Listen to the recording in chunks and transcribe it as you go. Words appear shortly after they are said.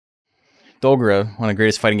Dogura, one of the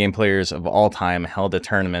greatest fighting game players of all time, held a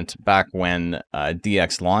tournament back when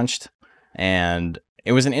DX launched, and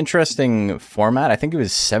it was an interesting format. I think it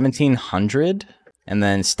was 1700, and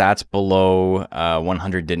then stats below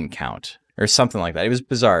 100 didn't count, or something like that. It was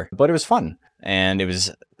bizarre, but it was fun, and it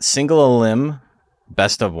was single elim,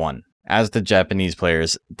 best of one, as the Japanese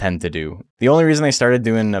players tend to do. The only reason they started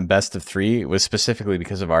doing a best of 3 was specifically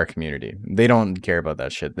because of our community. They don't care about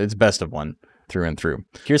that shit. It's best of 1 through and through.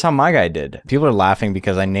 Here's how my guy did. People are laughing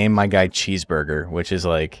because I named my guy Cheeseburger, which is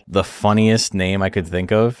like the funniest name I could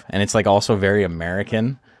think of, and it's like also very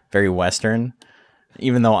American, very Western,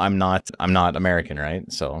 even though I'm not American, right?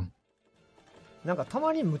 So he's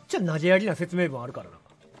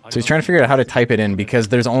trying to figure out how to type it in because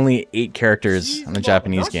there's only 8 characters on the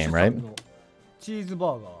Japanese game, right?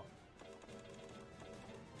 Cheeseburger.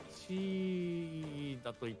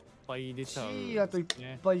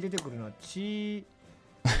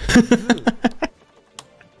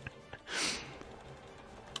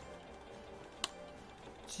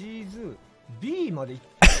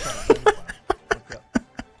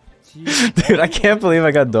 Dude, I can't believe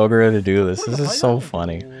I got Dogura to do this. This is so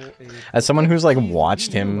funny. As someone who's like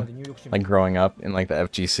watched him like growing up in like the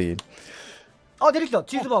FGC. Oh,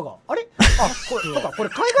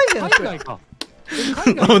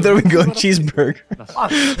 there we go, Cheeseburger.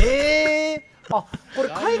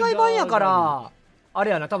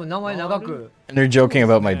 And they're joking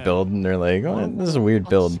about my build, and they're like, oh, this is a weird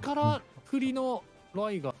build.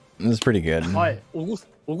 This is pretty good. And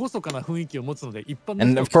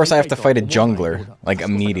of course I have to fight a jungler, like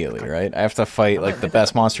immediately, right? I have to fight like the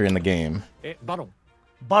best monster in the game. They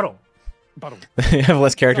have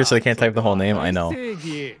less characters so they can't type the whole name, I know.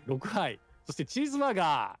 Okay.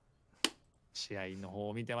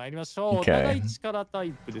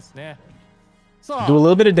 Do a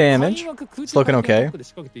little bit of damage. It's looking okay.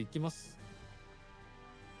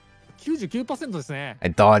 I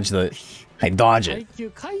dodge it.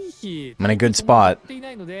 I'm in a good spot.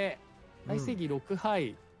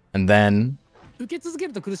 And then... And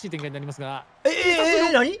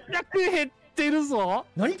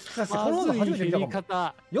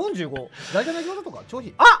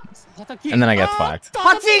then I get fucked.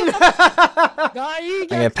 I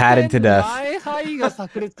get patted to death.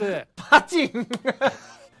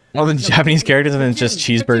 All the Japanese characters and then it's just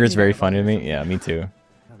Cheeseburger is very funny to me. Yeah, me too.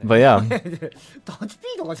 But yeah.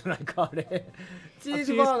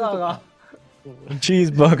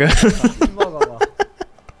 Cheeseburger.